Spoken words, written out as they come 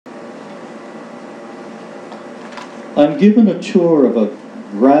I'm given a tour of a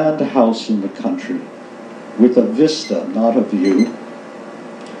grand house in the country, with a vista, not a view.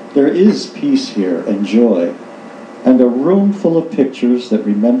 There is peace here and joy, and a room full of pictures that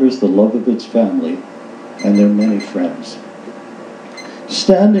remembers the love of its family and their many friends.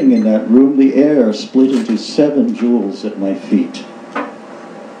 Standing in that room, the air split into 7 jewels at my feet.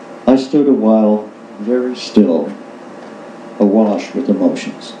 I stood a while, very still, awash with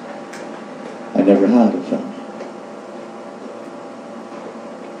emotions. I never had a family.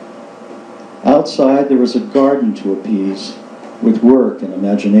 Outside, there was a garden to appease, with work and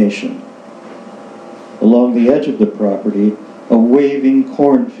imagination. Along the edge of the property, a waving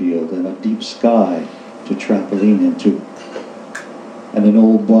cornfield and a deep sky to trampoline into, and an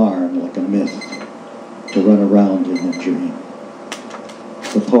old barn like a myth to run around in and dream.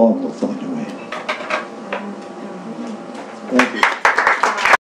 The poem will find a way.